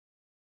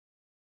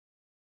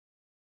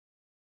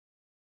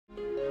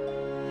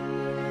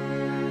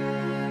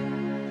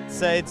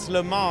it's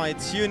Le Mans.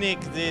 It's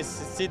unique, this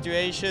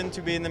situation,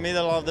 to be in the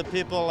middle of the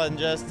people and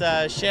just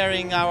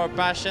sharing our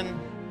passion.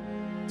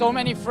 So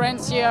many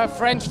friends here,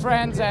 French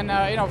friends, and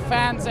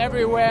fans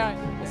everywhere.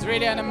 It's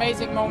really an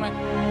amazing moment.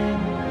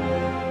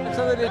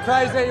 Absolutely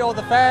crazy, all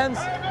the fans,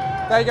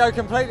 they go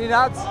completely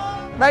nuts.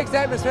 Makes the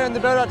atmosphere in the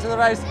build-up to the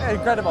race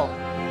incredible.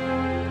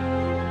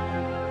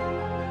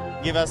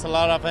 Give us a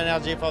lot of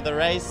energy for the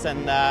race,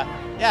 and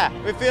yeah,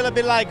 we feel a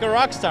bit like a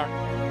rock star.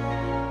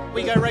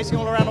 We go racing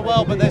all around the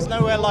world, but there's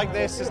nowhere like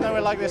this. There's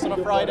nowhere like this on a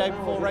Friday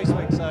before race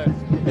week, so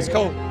it's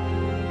cool.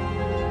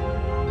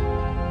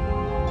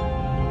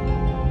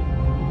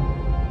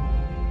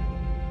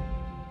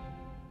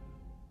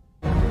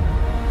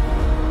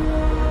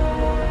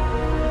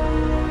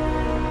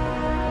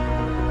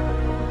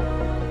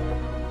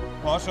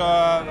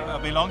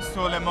 Porsche belongs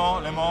to Le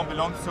Mans, Le Mans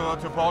belongs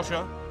to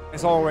Porsche.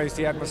 It's always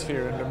the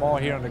atmosphere in Le Mans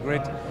here on the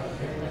grid.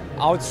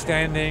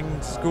 Outstanding,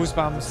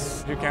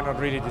 goosebumps, you cannot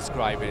really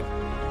describe it.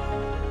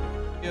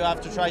 You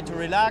have to try to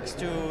relax,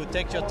 to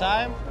take your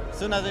time. As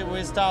soon as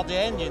we start the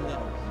engine,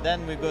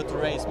 then we go to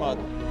race mode.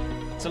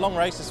 It's a long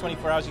race, it's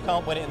 24 hours, you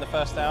can't win it in the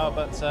first hour,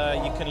 but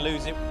you can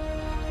lose it.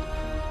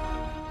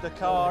 The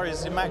car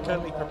is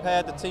immaculately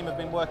prepared, the team have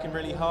been working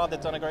really hard,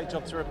 they've done a great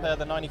job to repair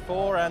the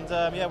 94, and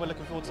yeah, we're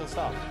looking forward to the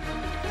start.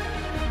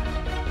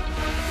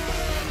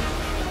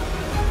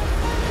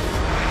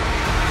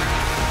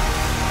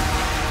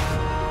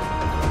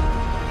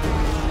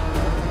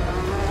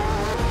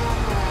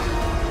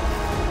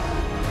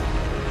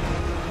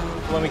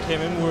 When we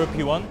came in, we were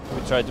P1.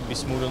 We tried to be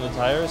smooth on the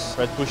tires.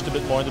 Fred pushed a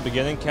bit more in the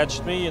beginning,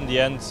 catched me. In the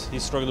end, he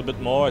struggled a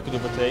bit more. I could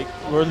overtake.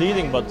 We're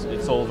leading, but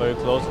it's all very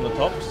close on the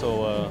top,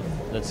 so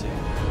let's see.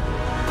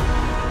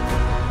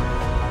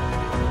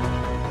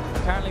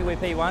 Currently we're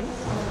P1.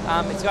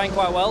 It's going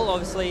quite well.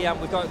 Obviously,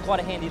 we've got quite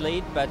a handy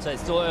lead, but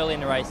it's still early in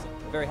the race.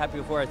 Very happy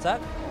with where it's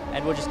at,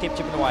 and we'll just keep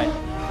chipping away.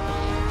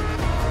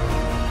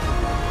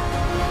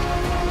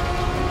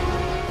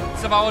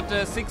 It's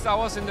about 6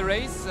 hours in the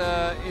race.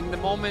 In the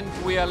moment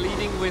we are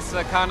leading with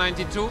car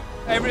 92.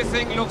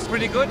 Everything looks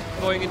pretty good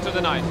going into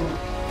the night.